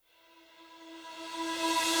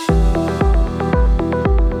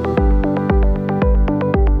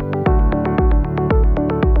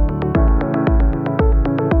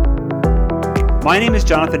My name is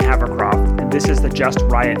Jonathan Havercroft, and this is the Just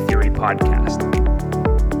Riot Theory podcast.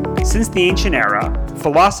 Since the ancient era,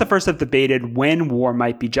 philosophers have debated when war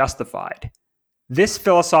might be justified. This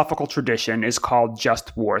philosophical tradition is called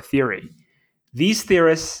just war theory. These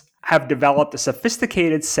theorists have developed a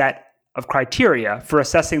sophisticated set of criteria for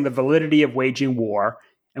assessing the validity of waging war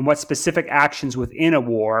and what specific actions within a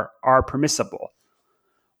war are permissible.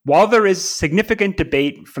 While there is significant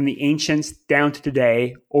debate from the ancients down to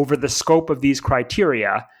today over the scope of these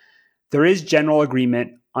criteria, there is general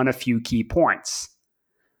agreement on a few key points.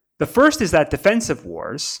 The first is that defensive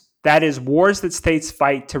wars, that is, wars that states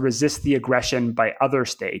fight to resist the aggression by other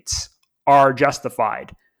states, are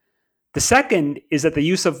justified. The second is that the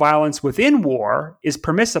use of violence within war is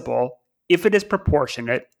permissible if it is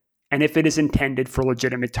proportionate and if it is intended for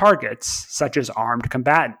legitimate targets, such as armed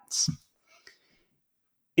combatants.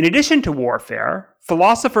 In addition to warfare,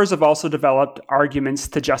 philosophers have also developed arguments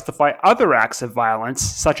to justify other acts of violence,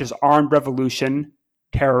 such as armed revolution,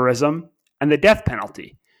 terrorism, and the death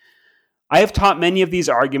penalty. I have taught many of these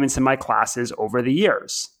arguments in my classes over the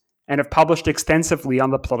years, and have published extensively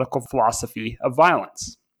on the political philosophy of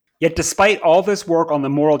violence. Yet despite all this work on the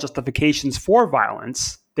moral justifications for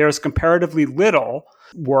violence, there is comparatively little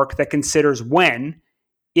work that considers when,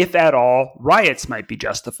 if at all, riots might be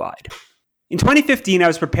justified. In 2015, I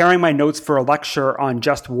was preparing my notes for a lecture on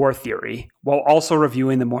just war theory, while also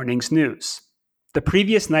reviewing the morning's news. The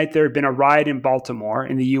previous night, there had been a riot in Baltimore,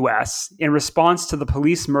 in the US, in response to the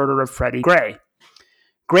police murder of Freddie Gray.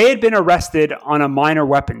 Gray had been arrested on a minor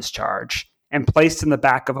weapons charge and placed in the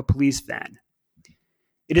back of a police van.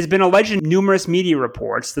 It has been alleged in numerous media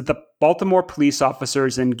reports that the Baltimore police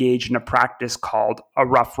officers engaged in a practice called a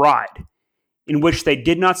rough ride, in which they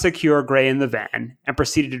did not secure Gray in the van and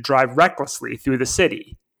proceeded to drive recklessly through the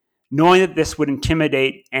city, knowing that this would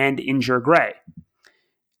intimidate and injure Gray.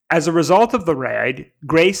 As a result of the raid,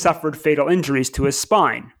 Gray suffered fatal injuries to his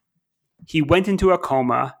spine. He went into a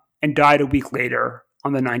coma and died a week later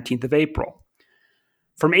on the 19th of April.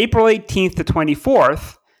 From April 18th to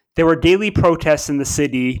 24th, there were daily protests in the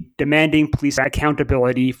city demanding police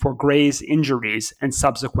accountability for Gray's injuries and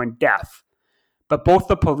subsequent death. But both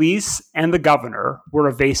the police and the governor were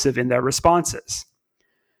evasive in their responses.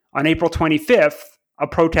 On April 25th, a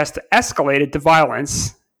protest escalated to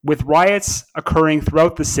violence, with riots occurring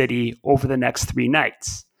throughout the city over the next 3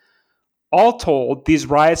 nights. All told, these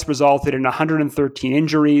riots resulted in 113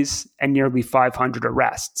 injuries and nearly 500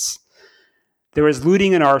 arrests. There was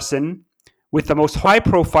looting and arson, with the most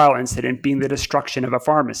high-profile incident being the destruction of a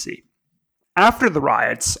pharmacy. After the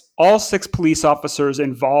riots, all 6 police officers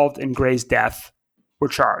involved in Gray's death were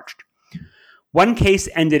charged. One case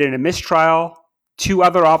ended in a mistrial, 2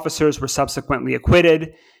 other officers were subsequently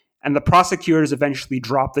acquitted, and the prosecutors eventually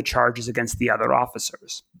dropped the charges against the other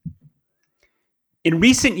officers. In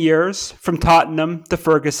recent years, from Tottenham to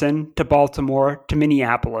Ferguson to Baltimore to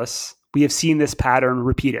Minneapolis, we have seen this pattern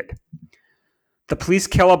repeated. The police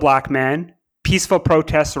kill a black man, peaceful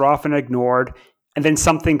protests are often ignored, and then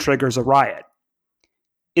something triggers a riot.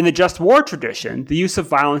 In the just war tradition, the use of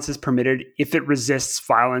violence is permitted if it resists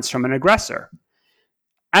violence from an aggressor.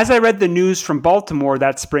 As I read the news from Baltimore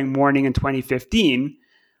that spring morning in 2015,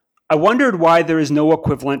 I wondered why there is no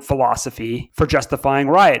equivalent philosophy for justifying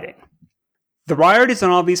rioting. The rioters in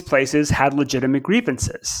all these places had legitimate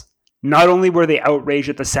grievances. Not only were they outraged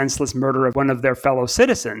at the senseless murder of one of their fellow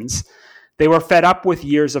citizens, they were fed up with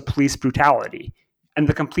years of police brutality and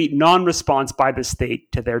the complete non-response by the state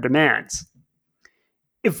to their demands.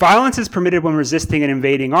 If violence is permitted when resisting an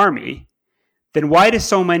invading army, then why do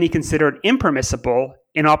so many consider it impermissible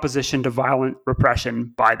in opposition to violent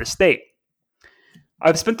repression by the state?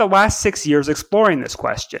 I've spent the last 6 years exploring this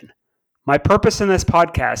question. My purpose in this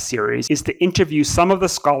podcast series is to interview some of the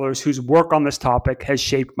scholars whose work on this topic has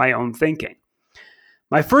shaped my own thinking.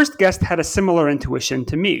 My first guest had a similar intuition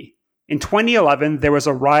to me. In 2011, there was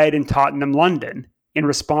a riot in Tottenham, London, in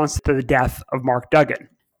response to the death of Mark Duggan.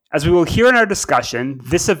 As we will hear in our discussion,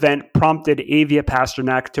 this event prompted Avia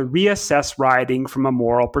Pasternak to reassess rioting from a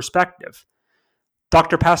moral perspective.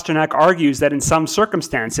 Dr. Pasternak argues that in some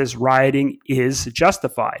circumstances, rioting is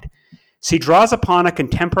justified. She draws upon a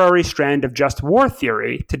contemporary strand of just war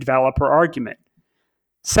theory to develop her argument.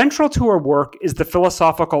 Central to her work is the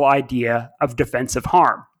philosophical idea of defensive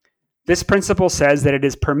harm. This principle says that it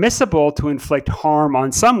is permissible to inflict harm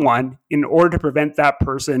on someone in order to prevent that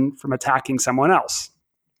person from attacking someone else.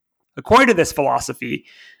 According to this philosophy,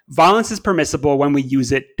 violence is permissible when we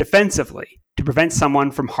use it defensively to prevent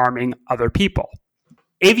someone from harming other people.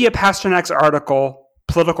 Avia Pasternak's article,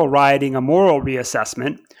 Political Rioting, a Moral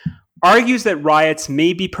Reassessment, argues that riots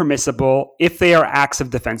may be permissible if they are acts of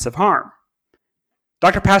defensive harm.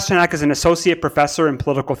 Dr. Pasternak is an associate professor in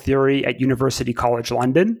political theory at University College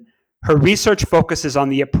London. Her research focuses on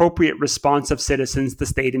the appropriate response of citizens to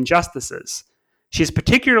state injustices. She is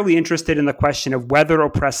particularly interested in the question of whether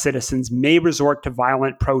oppressed citizens may resort to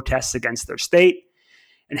violent protests against their state,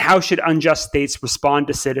 and how should unjust states respond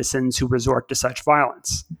to citizens who resort to such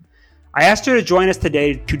violence. I asked her to join us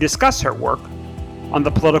today to discuss her work on the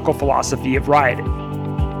political philosophy of rioting.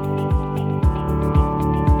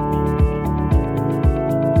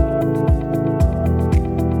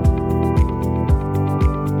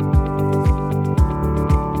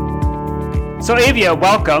 So Avia,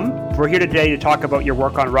 welcome. We're here today to talk about your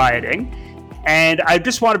work on rioting. And I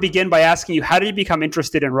just want to begin by asking you, how did you become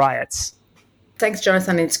interested in riots? Thanks,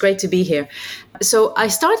 Jonathan. It's great to be here. So I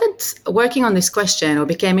started working on this question, or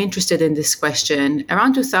became interested in this question,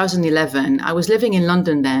 around 2011. I was living in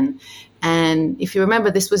London then. And if you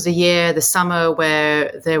remember, this was the summer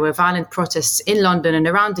where there were violent protests in London and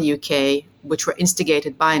around the UK, which were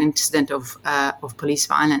instigated by an incident of police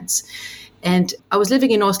violence. And I was living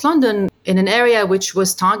in North London in an area which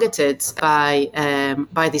was targeted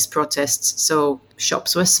by these protests. So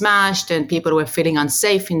shops were smashed and people were feeling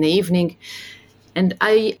unsafe in the evening. And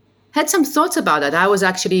I had some thoughts about that. I was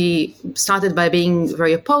actually started by being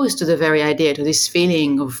very opposed to the very idea, to this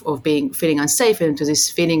feeling of feeling unsafe and to this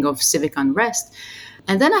feeling of civic unrest.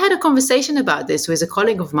 And then I had a conversation about this with a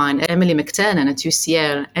colleague of mine, Emily McTernan at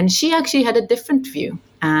UCL, and she actually had a different view.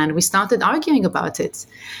 And we started arguing about it.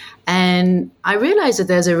 And I realized that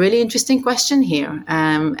there's a really interesting question here.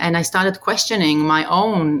 And I started questioning my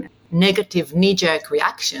own negative knee-jerk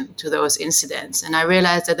reaction to those incidents. And I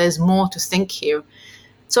realized that there's more to think here.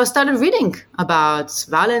 So I started reading about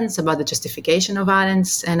violence, about the justification of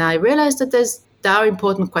violence. And I realized that there are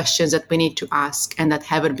important questions that we need to ask and that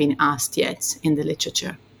haven't been asked yet in the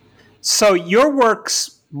literature. So your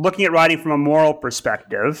work's looking at rioting from a moral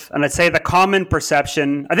perspective, and I'd say the common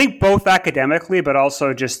perception, I think both academically, but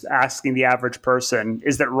also just asking the average person,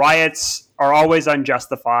 is that riots are always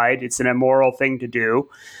unjustified. It's an immoral thing to do.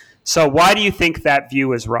 So why do you think that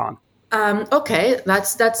view is wrong? Okay,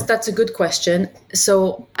 that's a good question.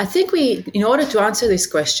 So I think in order to answer this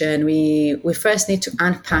question, we first need to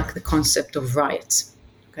unpack the concept of riots.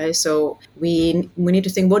 Okay, so we need to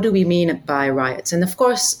think, what do we mean by riots? And of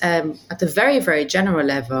course, at a very, very general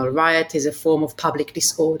level, riot is a form of public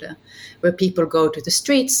disorder where people go to the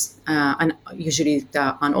streets, and usually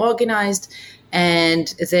they're unorganized,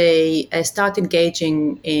 and they start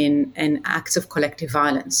engaging in acts of collective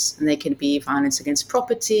violence. And they can be violence against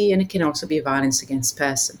property, and it can also be violence against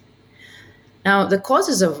person. Now, the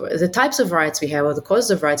types of riots we have, or the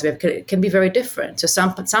causes of riots we have, can be very different. So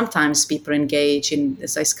sometimes people engage in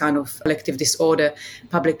this kind of collective disorder,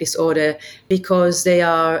 public disorder, because they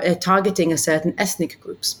are targeting a certain ethnic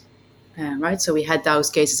groups. Right? So we had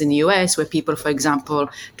those cases in the US where people, for example,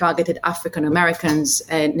 targeted African Americans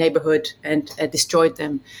in neighborhood and destroyed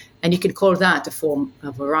them. And you can call that a form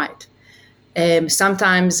of a riot.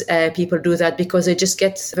 Sometimes people do that because they just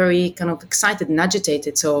get very kind of excited and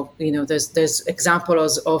agitated. So, there's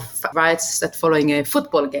examples of riots that following a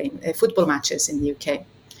football matches in the UK.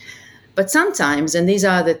 But sometimes, and these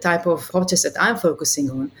are the type of protests that I'm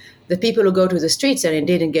focusing on, the people who go to the streets and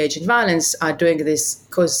indeed engage in violence are doing this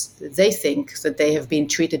because they think that they have been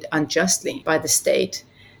treated unjustly by the state.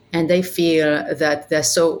 And they feel that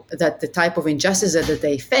that the type of injustice that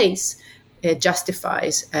they face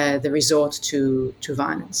justifies the resort to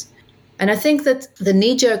violence. And I think that the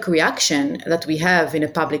knee-jerk reaction that we have in a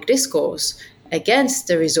public discourse against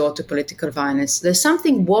the resort to political violence, there's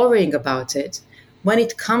something worrying about it when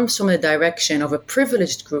it comes from the direction of a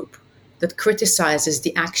privileged group that criticizes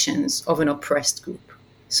the actions of an oppressed group.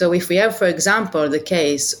 So if we have, for example, the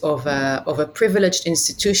case of a privileged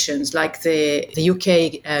institutions like the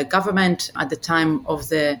UK government at the time of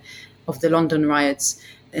the London riots,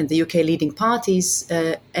 and the UK leading parties,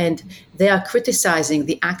 and they are criticizing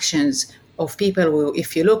the actions of people who,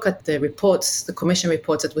 if you look at the reports, the commission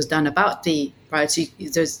reports that was done about the riots,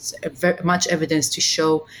 there's very much evidence to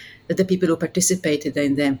show that the people who participated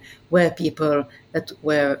in them were people that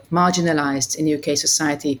were marginalized in UK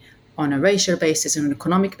society on a racial basis and an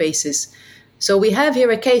economic basis. So we have here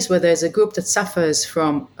a case where there's a group that suffers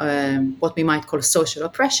from what we might call social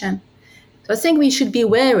oppression. So I think we should be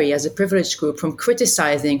wary as a privileged group from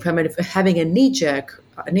criticizing, from having a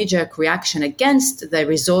knee-jerk reaction against the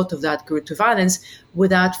resort of that group to violence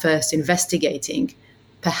without first investigating.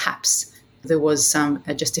 Perhaps there was some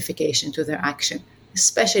justification to their action,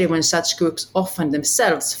 especially when such groups often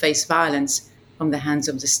themselves face violence from the hands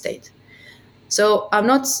of the state. So I'm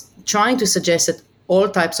not trying to suggest that all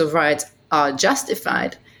types of riots are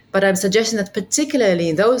justified, But I'm suggesting that particularly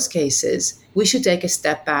in those cases, we should take a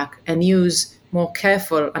step back and use more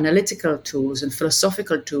careful analytical tools and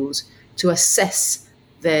philosophical tools to assess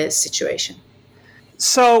the situation.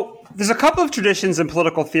 So there's a couple of traditions in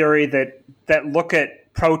political theory that look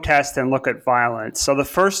at protest and look at violence. So the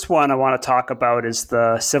first one I want to talk about is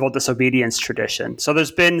the civil disobedience tradition. So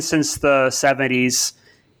there's been since the 70s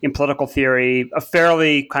in political theory a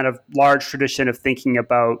fairly kind of large tradition of thinking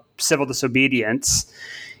about civil disobedience.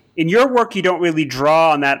 In your work, you don't really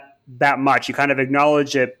draw on that much. You kind of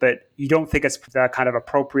acknowledge it, but you don't think it's the kind of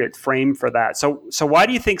appropriate frame for that. So why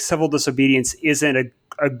do you think civil disobedience isn't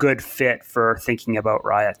a good fit for thinking about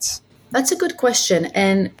riots? That's a good question.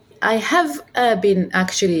 And I have been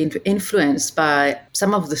actually influenced by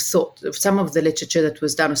some of the literature that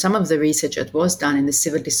was done, or some of the research that was done in the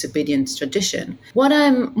civil disobedience tradition. What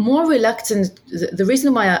I'm more reluctant, the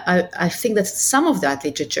reason why I think that some of that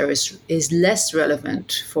literature is less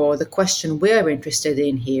relevant for the question we're interested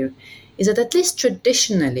in here, is that at least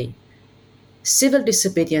traditionally, civil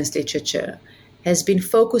disobedience literature has been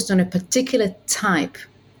focused on a particular type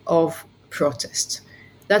of protest.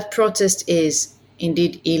 That protest is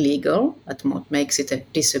indeed illegal. That's what makes it a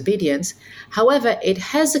disobedience. However, it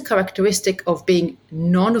has a characteristic of being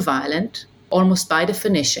non-violent, almost by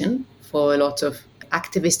definition, for a lot of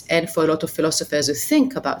activists and for a lot of philosophers who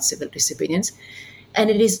think about civil disobedience.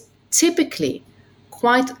 And it is typically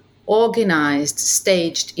quite organized,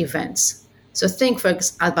 staged events. So think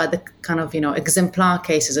about the kind of, exemplar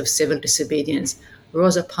cases of civil disobedience.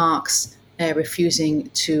 Rosa Parks refusing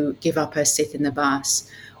to give up her seat in the bus,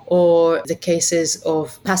 or the cases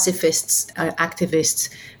of pacifists, activists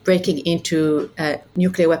breaking into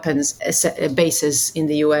nuclear weapons bases in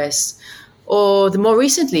the US, or more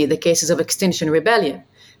recently, the cases of Extinction Rebellion.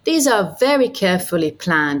 These are very carefully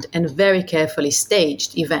planned and very carefully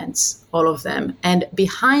staged events, all of them. And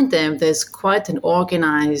behind them, there's quite an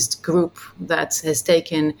organized group that has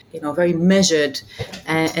taken, very measured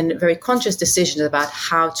and very conscious decisions about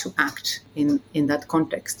how to act in that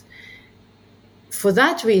context. For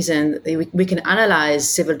that reason, we can analyze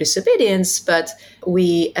civil disobedience, but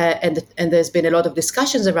and there's been a lot of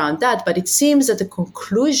discussions around that, but it seems that the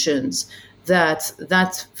conclusions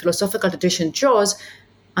that philosophical tradition draws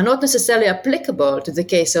are not necessarily applicable to the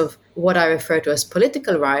case of what I refer to as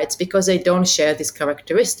political rights, because they don't share these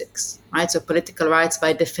characteristics, right? So political rights,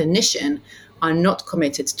 by definition, are not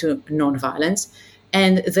committed to nonviolence,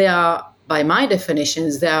 and they are, by my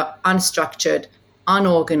definitions, they are unstructured,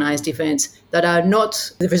 unorganized events that are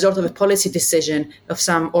not the result of a policy decision of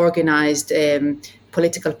some organized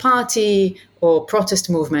political party or protest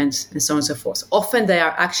movement, and so on and so forth. Often they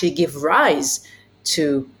are actually give rise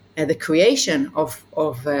to the creation of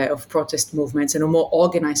protest movements and a more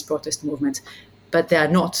organized protest movement, but they are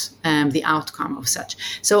not the outcome of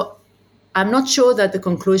such. So I'm not sure that the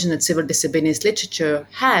conclusion that civil disobedience literature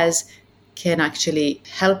has can actually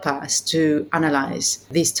help us to analyze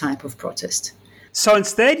this type of protest. So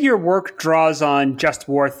instead, your work draws on just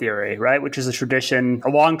war theory, right? Which is a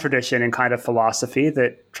long tradition in kind of philosophy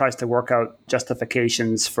that tries to work out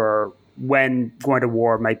justifications for when going to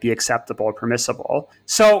war might be acceptable or permissible.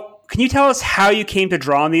 So can you tell us how you came to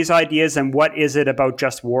draw on these ideas, and what is it about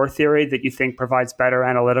just war theory that you think provides better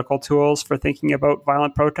analytical tools for thinking about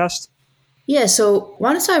violent protest? Yeah, so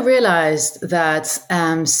once I realized that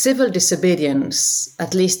civil disobedience,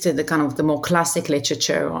 at least in the kind of the more classic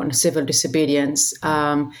literature on civil disobedience,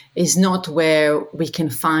 is not where we can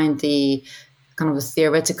find the kind of the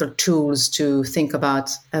theoretical tools to think about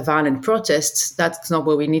violent protests, that's not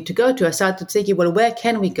where we need to go to. I started thinking, well, where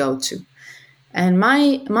can we go to? And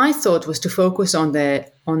my thought was to focus on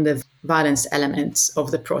the violence elements of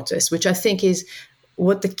the protest, which I think is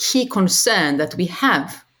what the key concern that we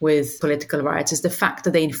have with political rights is the fact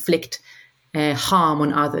that they inflict harm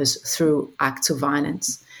on others through acts of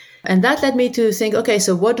violence. And that led me to think, okay,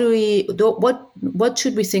 so what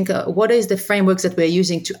should we think? What is the frameworks that we're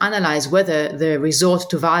using to analyze whether the resort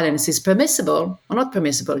to violence is permissible or not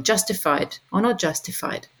permissible, justified or not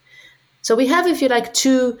justified? So we have, if you like,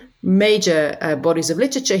 two major bodies of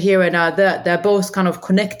literature here, and they're both kind of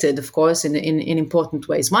connected, of course, in important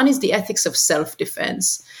ways. One is the ethics of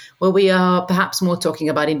self-defense, where we are perhaps more talking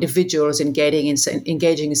about individuals engaging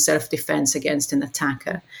in self-defense against an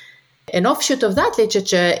attacker. An offshoot of that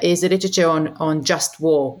literature is the literature on just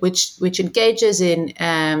war, which engages in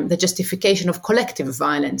the justification of collective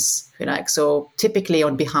violence, if you like. So typically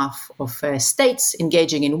on behalf of states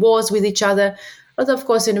engaging in wars with each other. But of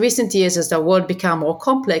course, in recent years, as the world become more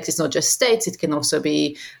complex, it's not just states, it can also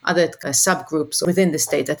be other subgroups within the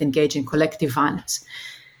state that engage in collective violence.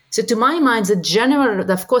 So to my mind,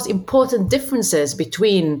 of course, important differences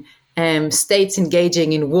between states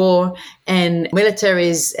engaging in war and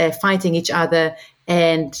militaries fighting each other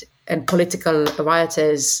and political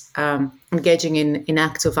rioters engaging in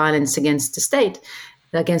acts of violence against the state,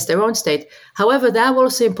 against their own state. However, there are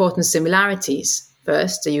also important similarities.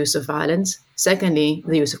 First, the use of violence. Secondly,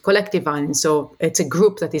 the use of collective violence. So it's a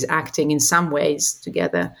group that is acting in some ways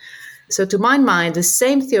together. So to my mind, the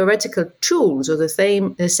same theoretical tools or the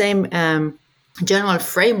same general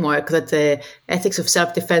framework that the ethics of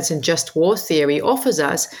self-defense and just war theory offers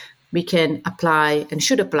us, we can apply and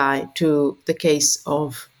should apply to the case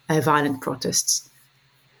of violent protests.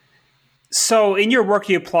 So in your work,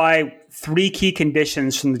 you apply 3 key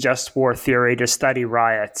conditions from the just war theory to study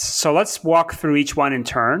riots. So let's walk through each one in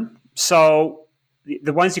turn. So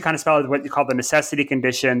the ones you kind of spell are what you call the necessity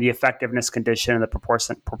condition, the effectiveness condition, and the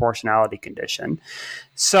proportionality condition.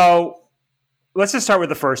 So let's just start with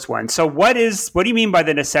the first one. So what do you mean by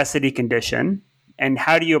the necessity condition, and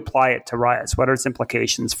how do you apply it to riots? What are its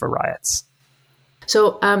implications for riots?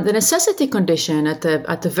 So the necessity condition at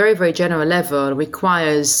the very, very general level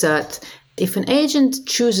requires that if an agent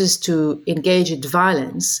chooses to engage in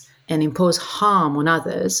violence and impose harm on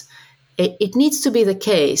others, it needs to be the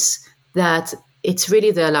case that it's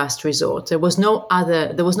really their last resort. There was no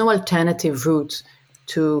alternative route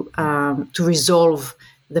to resolve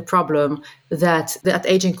the problem that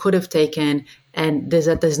agent could have taken, and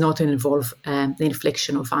that does not involve the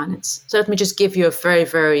infliction of violence. So let me just give you a very,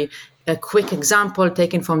 very quick example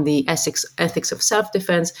taken from the ethics of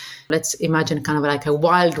self-defense. Let's imagine kind of like a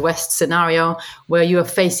Wild West scenario where you are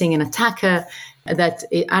facing an attacker, that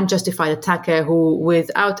unjustified attacker who,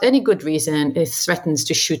 without any good reason, threatens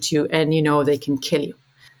to shoot you, and they can kill you.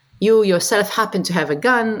 You yourself happen to have a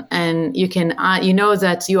gun, and you know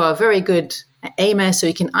that you are a very good aimer, so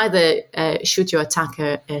you can either shoot your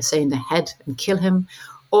attacker, say in the head, and kill him,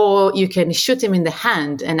 or you can shoot him in the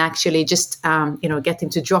hand and actually just get him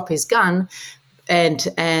to drop his gun, and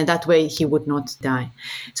that way he would not die.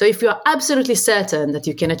 So if you are absolutely certain that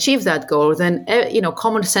you can achieve that goal, then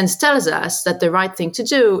common sense tells us that the right thing to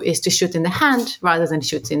do is to shoot in the hand rather than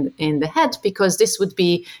shoot in the head, because this would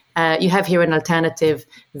be you have here an alternative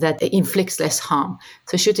that inflicts less harm.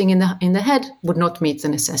 So shooting in the head would not meet the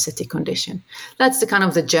necessity condition. That's the kind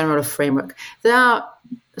of the general framework. There are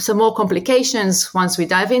some more complications once we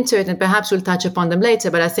dive into it, and perhaps we'll touch upon them later.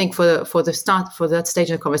 But I think for that stage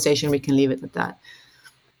of the conversation, we can leave it at that.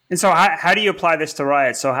 And so, how do you apply this to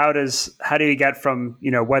riots? So how do you get from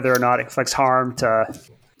whether or not it inflicts harm to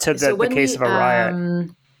the case of a riot?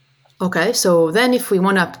 Okay, so then if we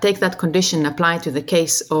want to take that condition and apply it to the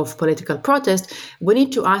case of political protest, we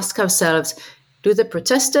need to ask ourselves, do the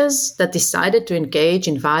protesters that decided to engage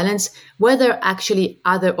in violence, were there actually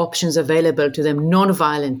other options available to them,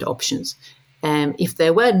 non-violent options? If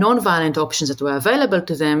there were non-violent options that were available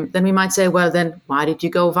to them, then we might say, well, then why did you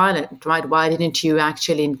go violent, right? Why didn't you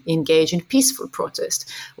actually engage in peaceful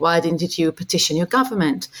protest? Why didn't you petition your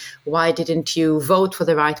government? Why didn't you vote for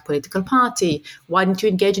the right political party? Why didn't you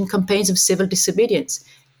engage in campaigns of civil disobedience?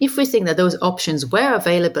 If we think that those options were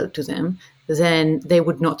available to them, then they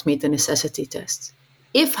would not meet the necessity test.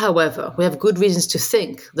 If, however, we have good reasons to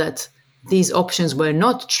think that these options were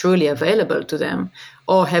not truly available to them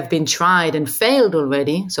or have been tried and failed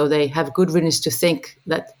already, so they have good reasons to think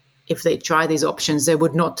that if they try these options, they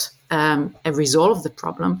would not resolve the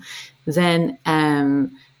problem, then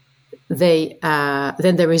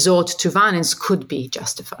the resort to violence could be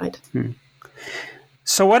justified.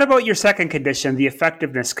 So what about your second condition, the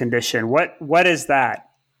effectiveness condition? What is that?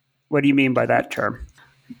 What do you mean by that term?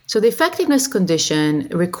 So the effectiveness condition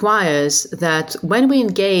requires that when we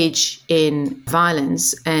engage in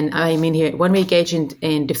violence, and I mean here, when we engage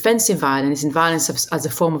in defensive violence, in violence as a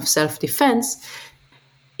form of self-defense,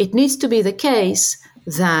 it needs to be the case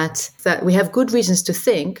that we have good reasons to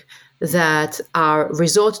think that our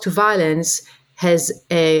resort to violence has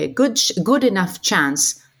a good enough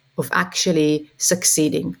chance of actually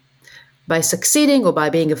succeeding. By succeeding or by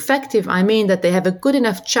being effective, I mean that they have a good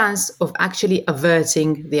enough chance of actually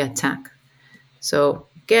averting the attack. So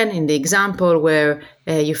again, in the example where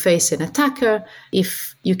you face an attacker,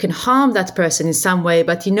 if you can harm that person in some way,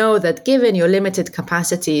 but you know that given your limited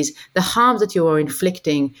capacities, the harm that you are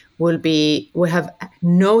inflicting will have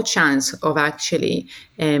no chance of actually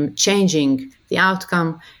changing the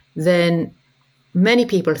outcome, then many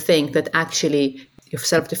people think that actually your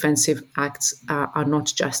self-defensive acts are not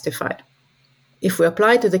justified. If we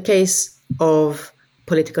apply to the case of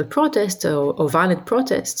political protest or violent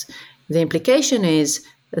protests, the implication is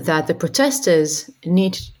that the protesters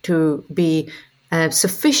need to be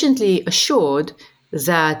sufficiently assured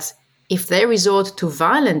that if they resort to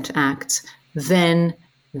violent acts, then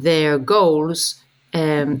their goals,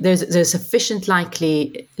 there's sufficient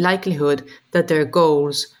likelihood that their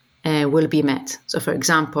goals will be met. So, for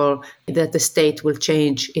example, that the state will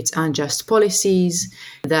change its unjust policies,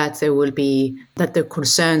 that their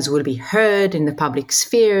concerns will be heard in the public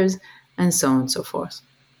spheres, and so on and so forth.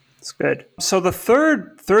 That's good. So the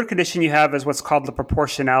third condition you have is what's called the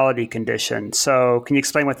proportionality condition. So can you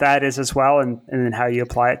explain what that is as well, and then how you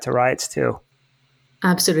apply it to riots too?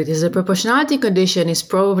 Absolutely. The proportionality condition is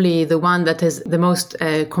probably the one that is the most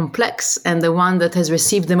complex and the one that has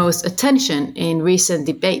received the most attention in recent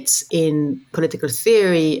debates in political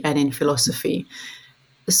theory and in philosophy.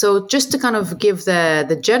 So just to kind of give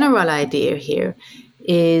the general idea here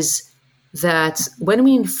is that when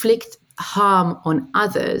we inflict harm on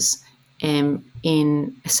others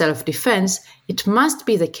in self-defense, it must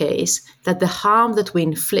be the case that the harm that we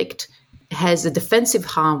inflict the defensive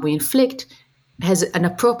harm we inflict has an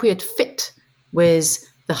appropriate fit with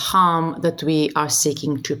the harm that we are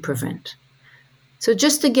seeking to prevent. So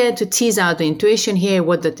just again to tease out the intuition here,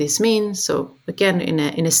 what does this mean? So again,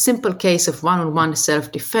 in a simple case of one-on-one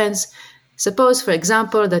self-defense, suppose, for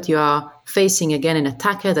example, that you are facing again an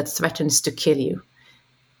attacker that threatens to kill you.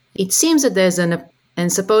 It seems that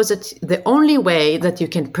and suppose that the only way that you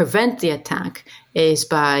can prevent the attack is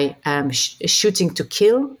by shooting to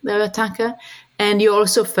kill the attacker. And you're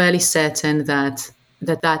also fairly certain that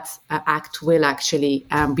act will actually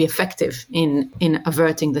be effective in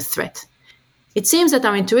averting the threat. It seems that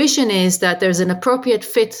our intuition is that there's an appropriate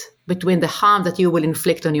fit between the harm that you will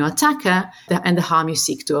inflict on your attacker and the harm you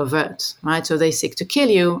seek to avert, right? So they seek to kill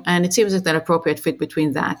you, and it seems like an appropriate fit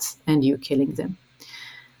between that and you killing them.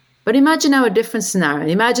 But imagine now a different scenario.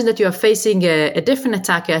 Imagine that you are facing a different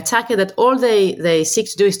attacker that all they seek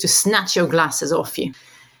to do is to snatch your glasses off you.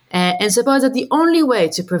 And suppose that the only way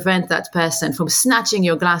to prevent that person from snatching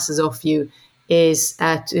your glasses off you is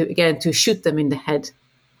to shoot them in the head.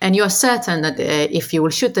 And you're certain that if you will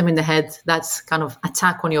shoot them in the head, that kind of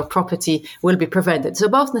attack on your property will be prevented. So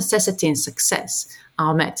both necessity and success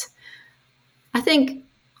are met. I think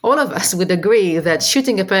all of us would agree that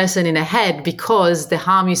shooting a person in the head because the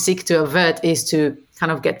harm you seek to avert is to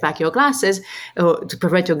kind of get back your glasses or to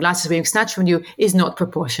prevent your glasses being snatched from you is not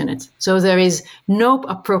proportionate. So there is no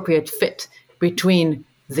appropriate fit between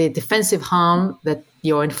the defensive harm that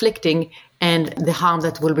you're inflicting and the harm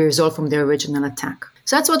that will be resolved from the original attack.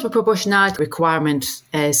 So that's what the proportionality requirement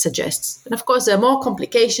suggests. And of course, there are more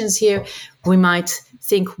complications here. We might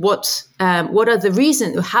think, what are the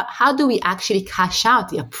reasons? How do we actually cash out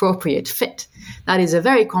the appropriate fit? That is a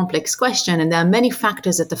very complex question, and there are many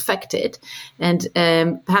factors that affect it. And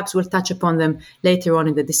perhaps we'll touch upon them later on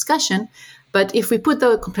in the discussion. But if we put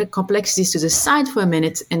the complexities to the side for a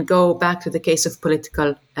minute and go back to the case of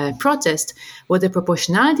political protest, what the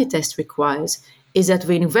proportionality test requires is that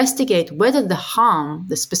we investigate whether the harm,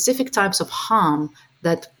 the specific types of harm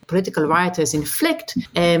that political rioters inflict,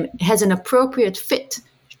 has an appropriate fit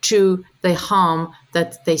to the harm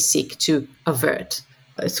that they seek to avert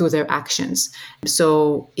through their actions.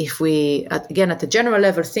 So if we, again, at the general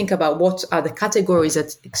level, think about what are the categories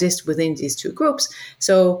that exist within these two groups.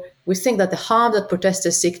 So we think that the harm that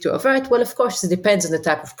protesters seek to avert, well, of course, it depends on the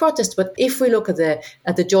type of protest. But if we look at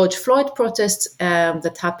the George Floyd protests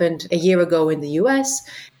that happened a year ago in the US,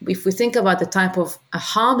 if we think about the type of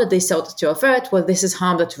harm that they sought to avert, well, this is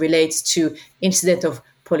harm that relates to incident of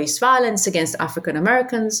police violence against African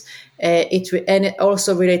Americans. It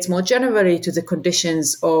also relates more generally to the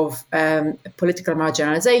conditions of political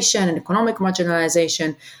marginalization and economic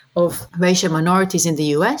marginalization of racial minorities in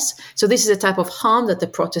the US. So this is a type of harm that the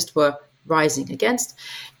protests were rising against.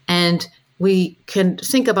 And we can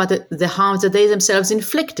think about the harms that they themselves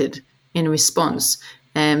inflicted in response.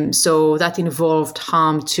 So that involved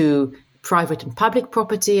harm to private and public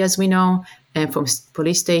property, as we know, from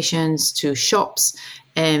police stations to shops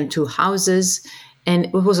and to houses. And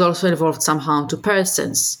it was also involved some harm to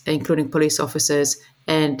persons, including police officers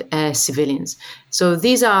and civilians. So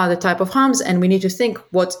these are the type of harms, and we need to think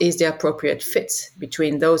what is the appropriate fit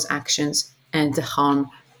between those actions and the harm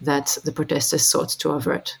that the protesters sought to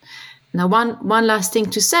avert. Now, one last thing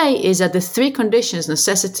to say is that the three conditions,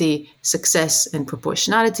 necessity, success, and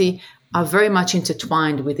proportionality, are very much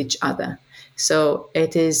intertwined with each other. So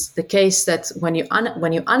it is the case that when you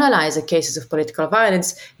analyze the cases of political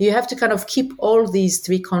violence, you have to kind of keep all these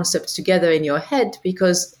three concepts together in your head,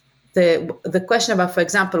 because the question about, for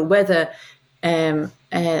example, whether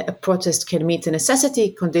a protest can meet a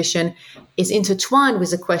necessity condition is intertwined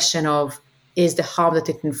with the question of, is the harm that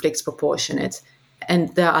it inflicts proportionate?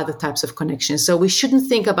 And there are other types of connections. So we shouldn't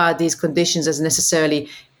think about these conditions as necessarily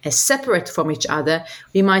as separate from each other.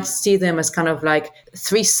 We might see them as kind of like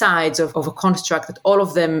three sides of a construct that all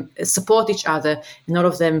of them support each other and all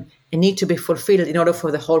of them need to be fulfilled in order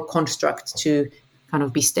for the whole construct to kind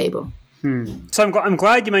of be stable. So I'm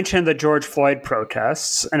glad you mentioned the George Floyd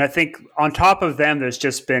protests. And I think on top of them, there's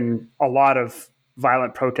just been a lot of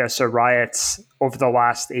violent protests or riots over the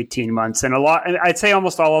last 18 months. And I'd say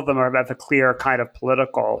almost all of them have a clear kind of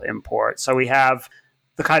political import. So we have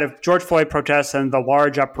the kind of George Floyd protests and the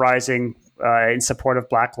large uprising in support of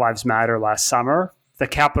Black Lives Matter last summer, the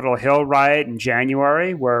Capitol Hill riot in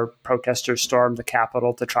January, where protesters stormed the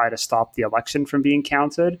Capitol to try to stop the election from being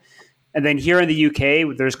counted. And then here in the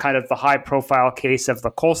UK, there's kind of the high-profile case of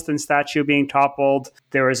the Colston statue being toppled.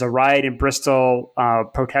 There was a riot in Bristol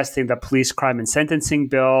protesting the police crime and sentencing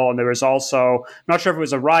bill. And there was also, I'm not sure if it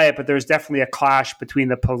was a riot, but there was definitely a clash between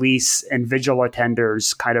the police and vigil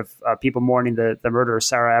attenders, kind of people mourning the murder of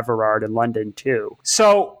Sarah Everard in London too.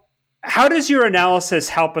 So how does your analysis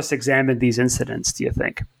help us examine these incidents, do you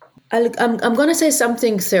think? I'm going to say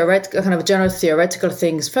something theoretical, kind of general theoretical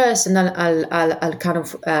things first, and then I'll kind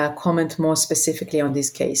of comment more specifically on these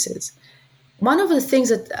cases. One of the things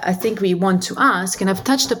that I think we want to ask, and I've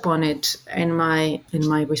touched upon it in my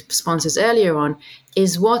responses earlier on,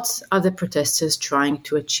 is what are the protesters trying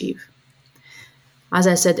to achieve? As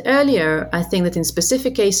I said earlier, I think that in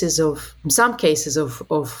some cases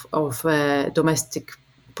of domestic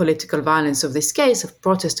political violence of this case, of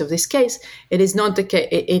protest of this case, it is not the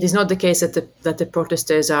case that the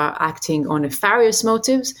protesters are acting on nefarious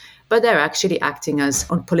motives, but they're actually acting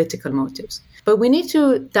on political motives. But we need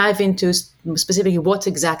to dive into specifically what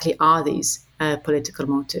exactly are these political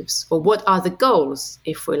motives, or what are the goals,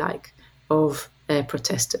 if we like, of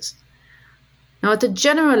protesters. Now, at a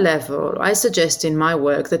general level, I suggest in my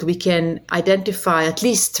work that we can identify at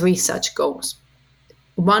least three such goals.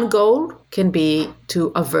 One goal can be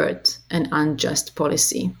to avert an unjust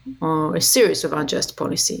policy or a series of unjust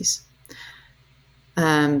policies.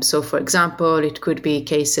 So, for example, it could be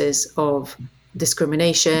cases of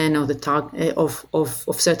discrimination of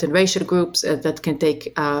certain racial groups that can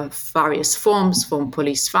take various forms, from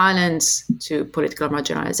police violence to political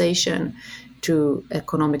marginalization to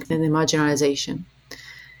economic marginalization.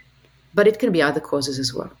 But it can be other causes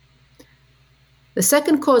as well. The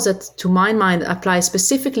second cause that, to my mind, applies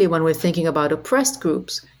specifically when we're thinking about oppressed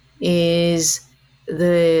groups is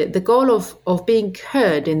the goal of being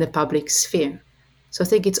heard in the public sphere. So I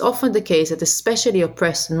think it's often the case that especially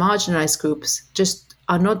oppressed and marginalized groups just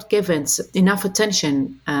are not given enough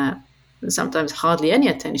attention, sometimes hardly any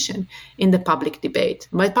attention, in the public debate.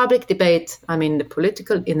 By public debate, I mean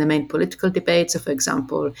in the main political debates, so for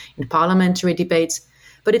example, in parliamentary debates,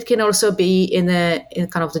 but it can also be in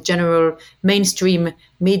kind of the general mainstream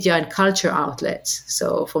media and culture outlets.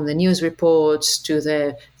 So from the news reports to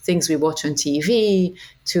the things we watch on TV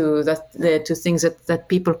to things that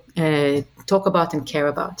people talk about and care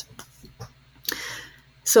about.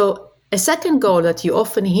 So a second goal that you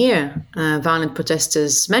often hear violent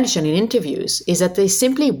protesters mention in interviews is that they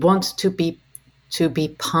simply want to be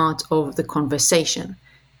part of the conversation,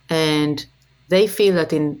 and they feel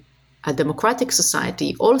that in a democratic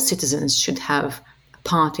society, all citizens should have a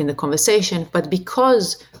part in the conversation, but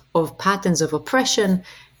because of patterns of oppression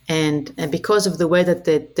and because of the way that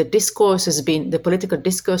the political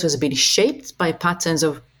discourse has been shaped by patterns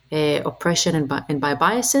of oppression and by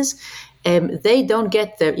biases, they don't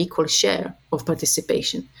get their equal share of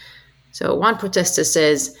participation. So one protester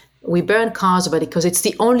says, "We burn cars because it's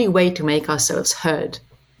the only way to make ourselves heard."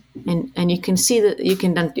 And you can see that you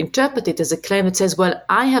can then interpret it as a claim that says, well,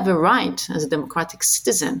 I have a right as a democratic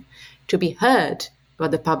citizen to be heard by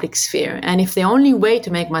the public sphere. And if the only way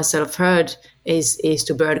to make myself heard is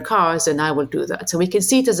to burn cars, then I will do that. So we can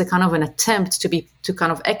see it as a kind of an attempt to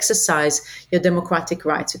kind of exercise your democratic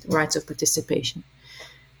rights of participation.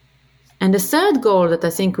 And the third goal that I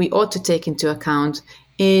think we ought to take into account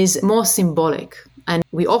is more symbolic. And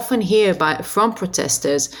we often hear from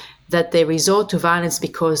protesters that they resort to violence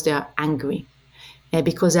because they are angry,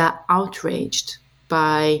 because they are outraged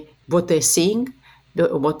by what they're seeing,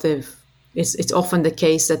 It's often the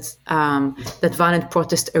case that violent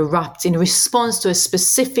protest erupts in response to a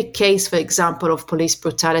specific case, for example, of police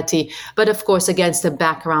brutality, but of course against the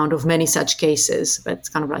background of many such cases. That's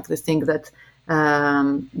kind of like the thing that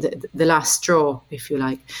the last straw, if you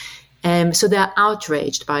like. So they are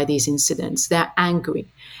outraged by these incidents. They are angry.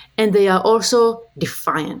 And they are also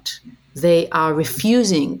defiant. They are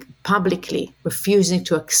publicly refusing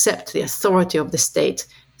to accept the authority of the state,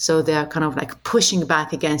 So they are kind of like pushing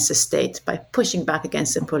back against the state, by pushing back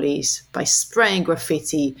against the police, by spraying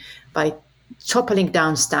graffiti, by toppling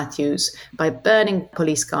down statues, by burning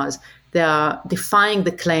police cars. They are defying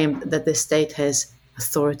the claim that the state has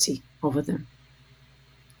authority over them.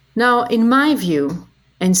 Now, in my view,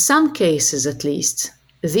 in some cases at least,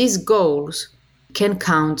 these goals can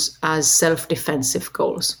count as self-defensive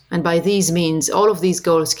goals. And by these means, all of these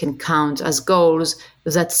goals can count as goals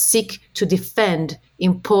that seek to defend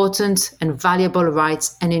important and valuable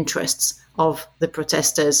rights and interests of the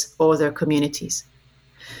protesters or their communities.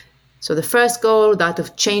 So the first goal, that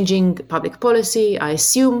of changing public policy, I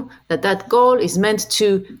assume that goal is meant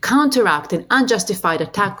to counteract an unjustified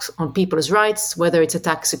attack on people's rights, whether it's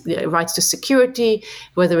rights to security,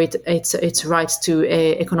 whether it's rights to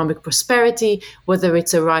economic prosperity, whether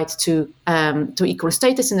it's a right to equal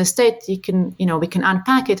status in the state. We can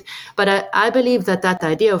unpack it, but I believe that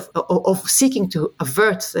idea of seeking to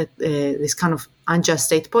avert this kind of unjust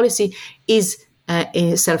state policy is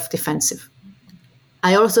self-defensive.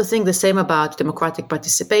 I also think the same about democratic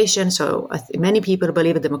participation. So many people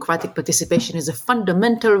believe that democratic participation is a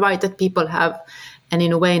fundamental right that people have. And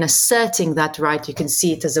in a way, in asserting that right, you can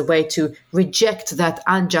see it as a way to reject that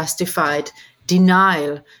unjustified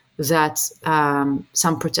denial that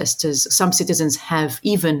some protesters, some citizens have,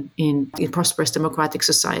 even in prosperous democratic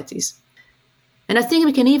societies. And I think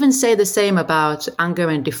we can even say the same about anger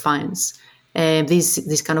and defiance,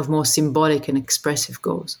 these kind of more symbolic and expressive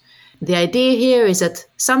goals. The idea here is that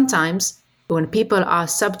sometimes when people are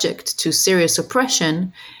subject to serious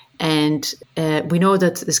oppression, and we know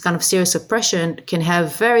that this kind of serious oppression can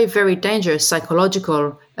have very, very dangerous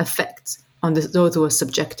psychological effects on those who are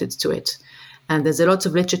subjected to it. And there's a lot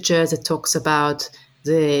of literature that talks about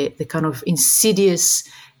the kind of insidious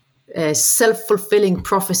self-fulfilling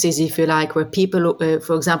prophecies, if you like, where people,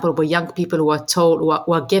 for example, where young people who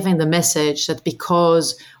are given the message that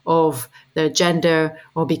because of their gender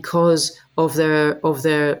or because of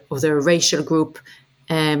their racial group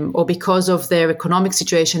or because of their economic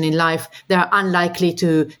situation in life, they are unlikely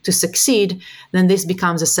to succeed, then this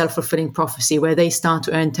becomes a self-fulfilling prophecy where they start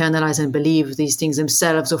to internalize and believe these things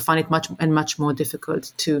themselves, or find it much more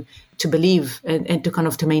difficult to believe and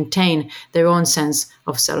to maintain their own sense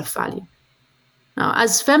of self-value. Now,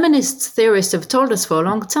 as feminist theorists have told us for a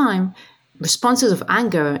long time, responses of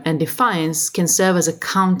anger and defiance can serve as a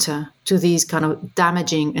counter to these kind of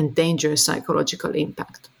damaging and dangerous psychological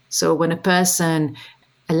impact. So when a person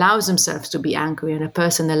allows themselves to be angry and a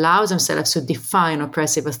person allows themselves to defy an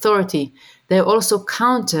oppressive authority, they also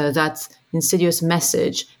counter that insidious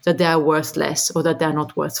message that they are worthless or that they are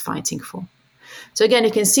not worth fighting for. So again,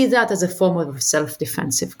 you can see that as a form of a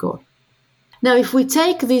self-defensive goal. Now, if we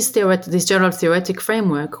take this general theoretic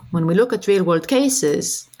framework, when we look at real-world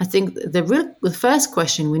cases, I think the first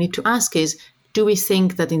question we need to ask is, do we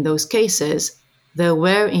think that in those cases there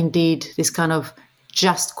were indeed this kind of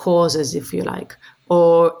just causes, if you like?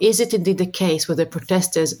 Or is it indeed the case where the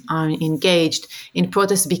protesters are engaged in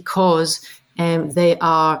protest because they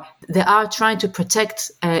are trying to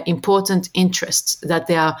protect important interests that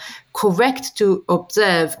they are correct to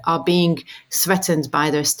observe are being threatened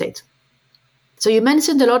by their state? So you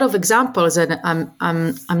mentioned a lot of examples, and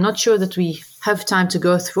I'm not sure that we have time to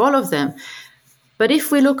go through all of them. But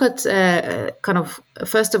if we look at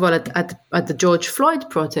first of all at the George Floyd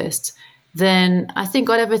protests, then I think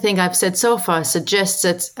everything I've said so far suggests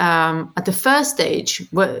that at the first stage,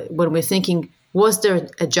 when we're thinking, was there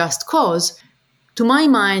a just cause? To my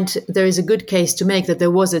mind, there is a good case to make that there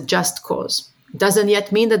was a just cause. It doesn't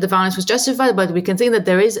yet mean that the violence was justified, but we can think that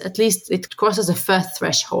there is, at least it crosses a first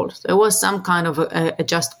threshold. There was some kind of a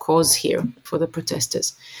just cause here for the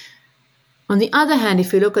protesters. On the other hand,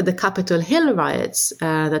 if you look at the Capitol Hill riots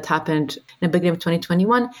that happened in the beginning of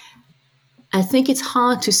 2021, I think it's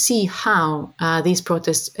hard to see how these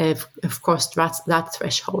protests have crossed that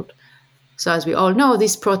threshold. So as we all know,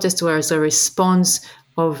 these protests were as a response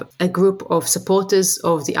of a group of supporters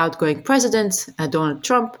of the outgoing president, Donald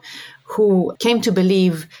Trump, who came to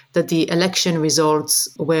believe that the election results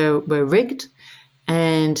were rigged,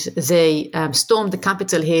 and they stormed the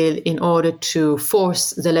Capitol Hill in order to force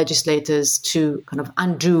the legislators to kind of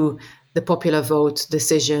undo the popular vote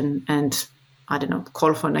decision and, I don't know,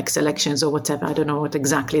 call for next elections or whatever. I don't know what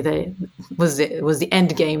exactly was the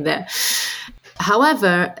end game there.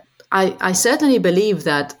 However, I certainly believe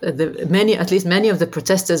that many of the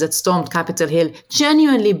protesters that stormed Capitol Hill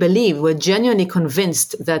were genuinely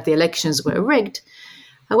convinced that the elections were rigged.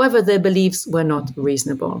 However, their beliefs were not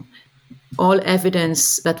reasonable. all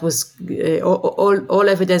evidence that was all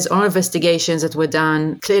evidence, all investigations that were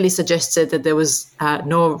done clearly suggested that there was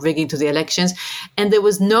no rigging to the elections, and there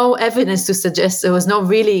was no evidence to suggest, there was no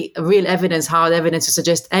really real evidence, hard evidence to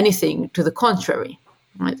suggest anything to the contrary,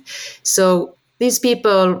 right? So these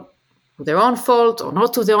people, their own fault or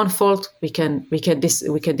not to their own fault, we can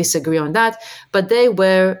disagree on that, but they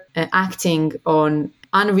were acting on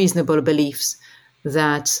unreasonable beliefs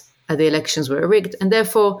that the elections were rigged, and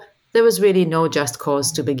therefore there was really no just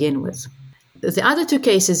cause to begin with. The other two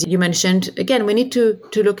cases you mentioned, again, we need to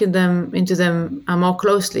look into them more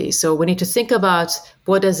closely. So we need to think about,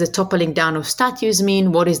 what does the toppling down of statues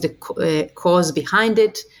mean? What is the cause behind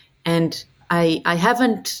it? And I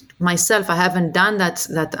haven't done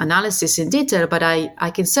that analysis in detail, but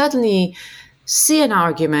I can certainly see an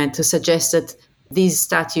argument to suggest that these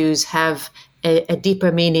statues have a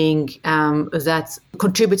deeper meaning that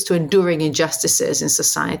contributes to enduring injustices in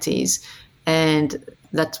societies, and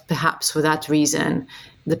that perhaps for that reason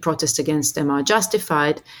the protests against them are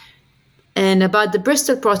justified. And about the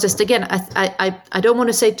Bristol protest, again, I don't want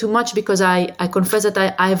to say too much, because I confess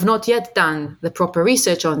that I have not yet done the proper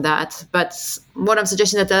research on that, but what I'm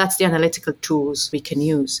suggesting is that that's the analytical tools we can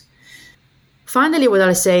use. Finally, what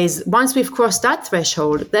I'll say is, once we've crossed that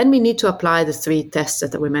threshold, then we need to apply the three tests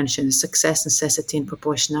that we mentioned: success, necessity, and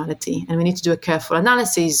proportionality. And we need to do a careful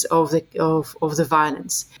analysis of the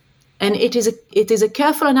violence. And it is a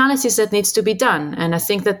careful analysis that needs to be done. And I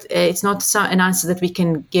think that it's not an answer that we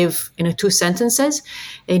can give in 2 sentences.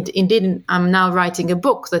 Indeed, I'm now writing a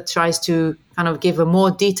book that tries to kind of give a more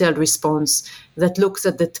detailed response that looks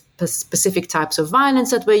at the specific types of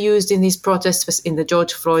violence that were used in these protests, in the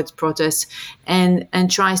George Floyd protests, and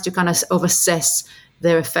tries to kind of assess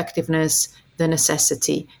their effectiveness, their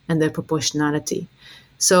necessity, and their proportionality.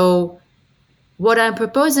 So what I'm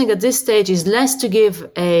proposing at this stage is less to give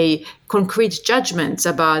a concrete judgment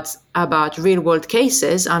about real-world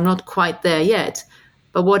cases. I'm not quite there yet.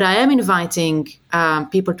 But what I am inviting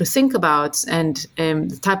people to think about, and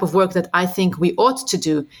the type of work that I think we ought to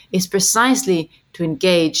do, is precisely to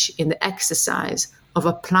engage in the exercise of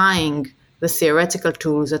applying the theoretical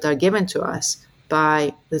tools that are given to us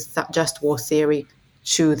by the just war theory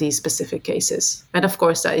to these specific cases. And of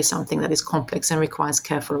course, that is something that is complex and requires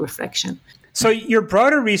careful reflection. So your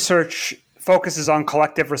broader research focuses on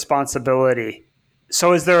collective responsibility.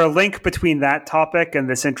 So is there a link between that topic and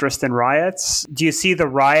this interest in riots? Do you see the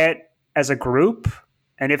riot as a group?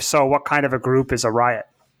 And if so, what kind of a group is a riot?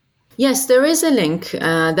 Yes, there is a link.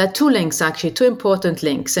 There are 2 links, actually, 2 important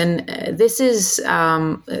links. And these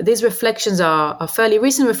reflections are fairly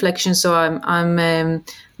recent reflections, so I'm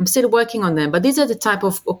still working on them. But these are the type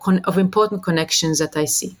of important connections that I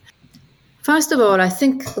see. First of all, I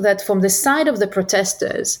think that from the side of the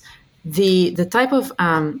protesters, the type of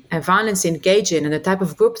violence engaged in and the type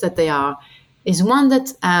of group that they are is one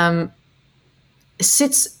that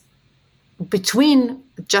sits between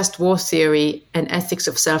just war theory and ethics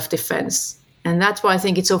of self-defense. And that's why I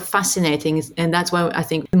think it's so fascinating, and that's why I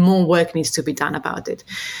think more work needs to be done about it.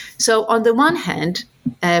 So on the one hand,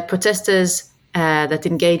 protesters that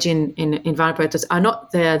engage in violent protests are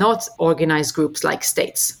not organized groups like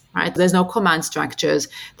states. Right? There's no command structures.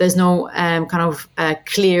 There's no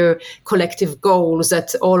clear collective goals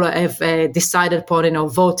that all have decided upon or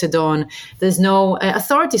voted on. There's no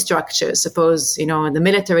authority structures. Suppose the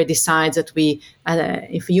military decides that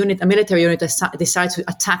if a military unit decides to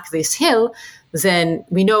attack this hill, then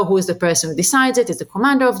we know who is the person who decides it. It's the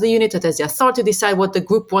commander of the unit that has the authority to decide what the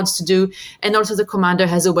group wants to do. And also the commander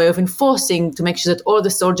has a way of enforcing to make sure that all the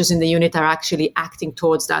soldiers in the unit are actually acting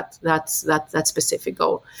towards that specific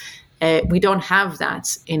goal. We don't have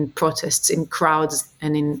that in protests, in crowds,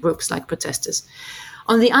 and in groups like protesters.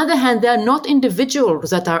 On the other hand, there are not individuals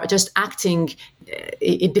that are just acting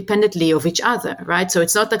independently of each other, right? So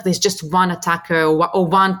it's not like there's just one attacker or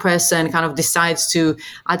one person kind of decides to,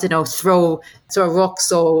 throw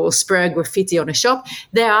rocks or spray graffiti on a shop.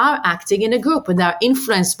 They are acting in a group and they are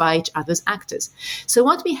influenced by each other's actors. So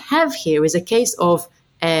what we have here is a case of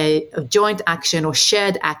a joint action or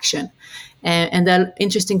shared action. And there are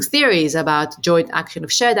interesting theories about joint action,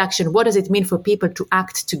 of shared action. What does it mean for people to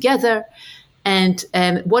act together? And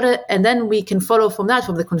then we can follow from that,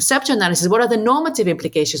 from the conceptual analysis, what are the normative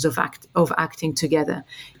implications of acting together?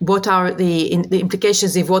 What are the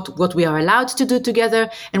implications of what we are allowed to do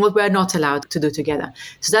together and what we are not allowed to do together?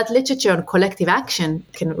 So that literature on collective action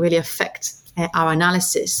can really affect our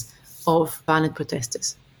analysis of violent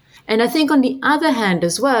protesters. And I think on the other hand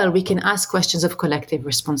as well, we can ask questions of collective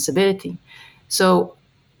responsibility. So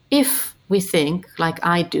if we think, like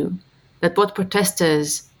I do, that what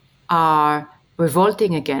protesters are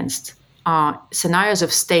revolting against are scenarios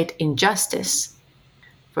of state injustice,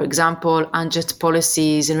 for example, unjust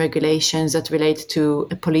policies and regulations that relate to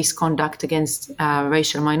police conduct against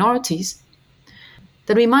racial minorities,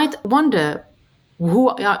 then we might wonder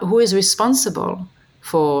who is responsible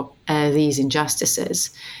for these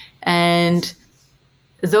injustices, and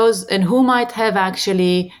who might have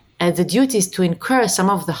actually the duties to incur some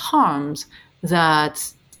of the harms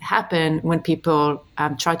that happen when people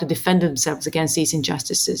try to defend themselves against these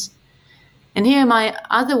injustices. And here my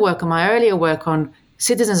earlier work on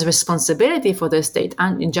citizens' responsibility for their state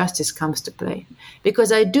and injustice comes to play.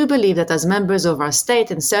 Because I do believe that as members of our state,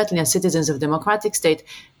 and certainly as citizens of a democratic state,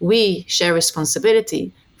 we share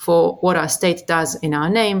responsibility for what our state does in our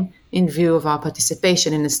name in view of our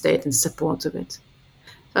participation in the state and support of it.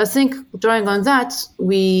 So I think drawing on that,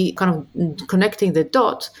 we kind of connecting the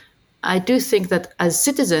dot, I do think that as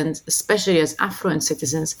citizens, especially as affluent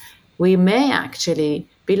citizens, we may actually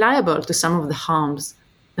be liable to some of the harms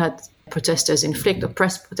that protesters inflict,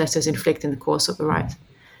 oppressed protesters inflict in the course of a riot.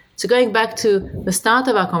 So going back to the start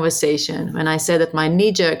of our conversation, when I said that my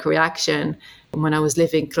knee-jerk reaction when I was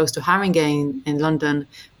living close to Haringey in London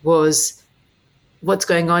was, what's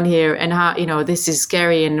going on here, and how, this is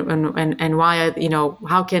scary, and why,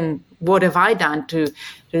 what have I done to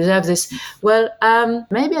deserve this? Well,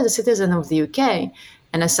 maybe as a citizen of the UK,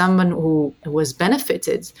 and as someone who was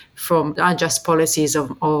benefited from unjust policies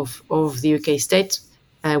of the UK state,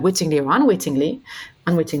 wittingly or unwittingly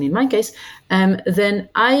in my case, then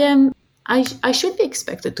I should be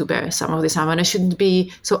expected to bear some of this harm, and I shouldn't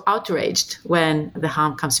be so outraged when the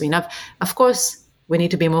harm comes to me. Now, of course, we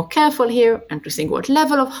need to be more careful here and to think what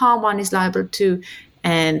level of harm one is liable to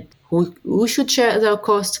and who should share their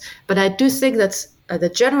costs. But I do think that at the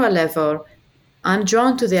general level, I'm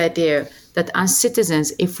drawn to the idea that as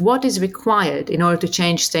citizens, if what is required in order to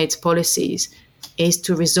change states' policies is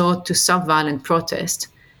to resort to some violent protest,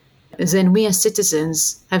 then we as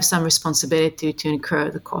citizens have some responsibility to incur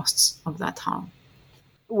the costs of that harm.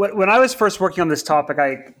 When I was first working on this topic,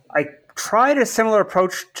 I tried a similar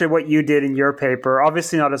approach to what you did in your paper,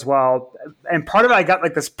 obviously not as well. And part of it, I got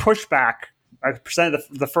like this pushback. I presented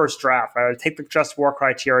the first draft. I would take the just war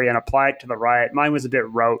criteria and apply it to the riot. Mine was a bit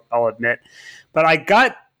rote, I'll admit. But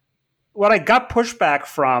what I got pushback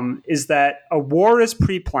from is that a war is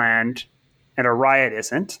pre-planned and a riot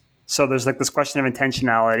isn't. So there's like this question of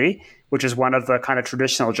intentionality, which is one of the kind of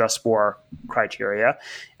traditional just war criteria.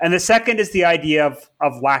 And the second is the idea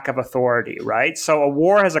of lack of authority, right? So a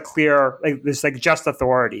war has a clear, there's just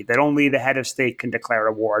authority that only the head of state can declare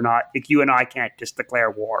a war, not like you and I can't just declare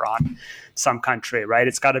war on some country, right?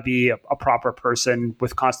 It's got to be a proper person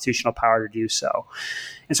with constitutional power to do so.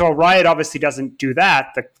 And so a riot obviously doesn't do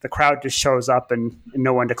that. The crowd just shows up and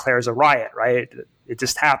no one declares a riot, right? It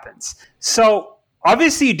just happens. So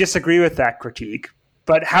obviously you disagree with that critique,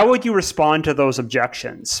 but how would you respond to those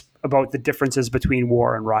objections about the differences between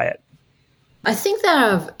war and riot? I think there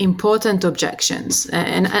are important objections,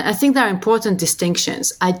 and I think there are important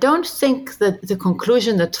distinctions. I don't think that the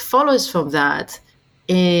conclusion that follows from that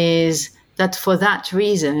is that for that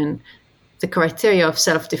reason, the criteria of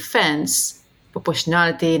self-defense,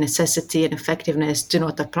 proportionality, necessity, and effectiveness do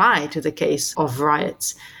not apply to the case of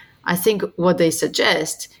riots. I think what they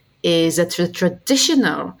suggest is that the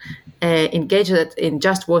traditional engagement in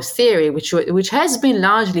just war theory, which has been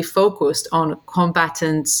largely focused on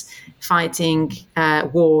combatants fighting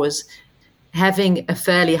wars, having a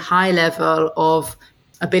fairly high level of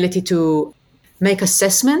ability to make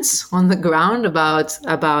assessments on the ground about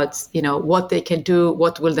what they can do,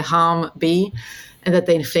 what will the harm be, and that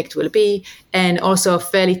they inflict will be, and also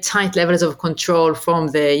fairly tight levels of control from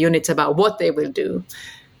the units about what they will do.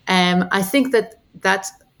 I think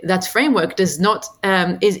that framework does not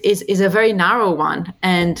is a very narrow one,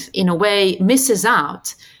 and in a way misses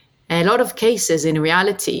out a lot of cases in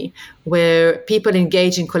reality where people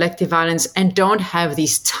engage in collective violence and don't have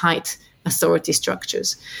these tight authority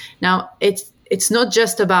structures. Now, it's not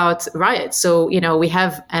just about riots. So, we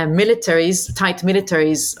have tight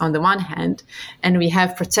militaries on the one hand, and we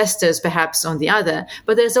have protesters perhaps on the other,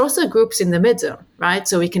 but there's also groups in the middle, right?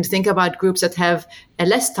 So we can think about groups that have a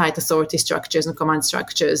less tight authority structures and command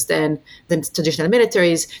structures than traditional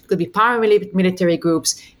militaries. It could be paramilitary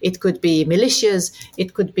groups, it could be militias,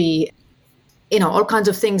 it could be, all kinds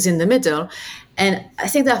of things in the middle. And I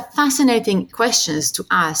think there are fascinating questions to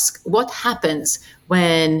ask. What happens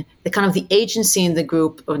when the agency in the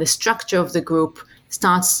group or the structure of the group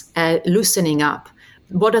starts loosening up?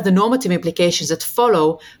 What are the normative implications that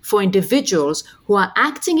follow for individuals who are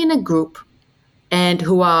acting in a group and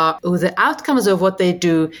who the outcomes of what they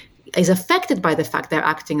do is affected by the fact they're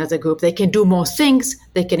acting as a group. They can do more things,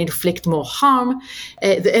 they can inflict more harm,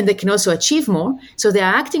 and they can also achieve more. So they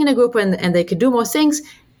are acting in a group and they can do more things.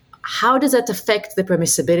 How does that affect the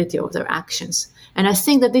permissibility of their actions? And I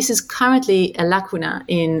think that this is currently a lacuna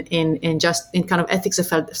in kind of ethics of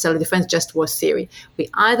self-defense, just war theory. We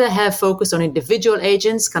either have focus on individual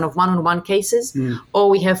agents, kind of one-on-one cases, or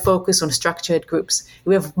we have focus on structured groups.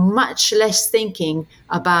 We have much less thinking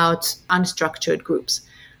about unstructured groups.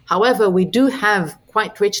 However, we do have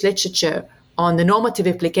quite rich literature on the normative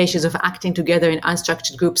implications of acting together in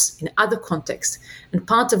unstructured groups in other contexts. And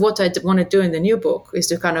part of what I want to do in the new book is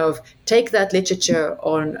to kind of take that literature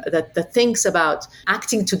on that thinks about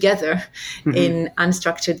acting together in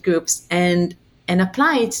unstructured groups and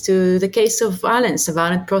apply it to the case of violence, a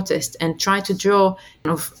violent protest, and try to draw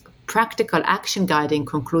kind of practical action guiding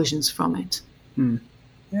conclusions from it.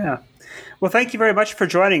 Yeah. Well, thank you very much for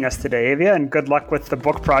joining us today, Avia, and good luck with the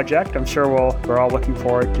book project. I'm sure we're all looking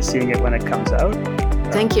forward to seeing it when it comes out.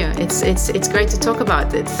 Thank you. It's great to talk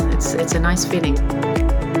about it. It's a nice feeling.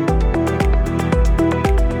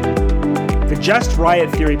 The Just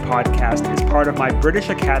Riot Theory podcast is part of my British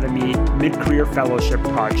Academy mid-career fellowship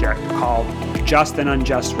project called Just and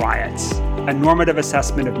Unjust Riots, a normative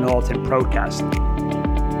assessment of militant protest.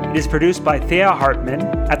 It is produced by Thea Hartman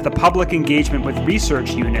at the Public Engagement with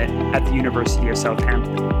Research Unit at the University of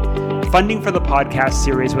Southampton. Funding for the podcast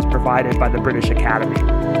series was provided by the British Academy.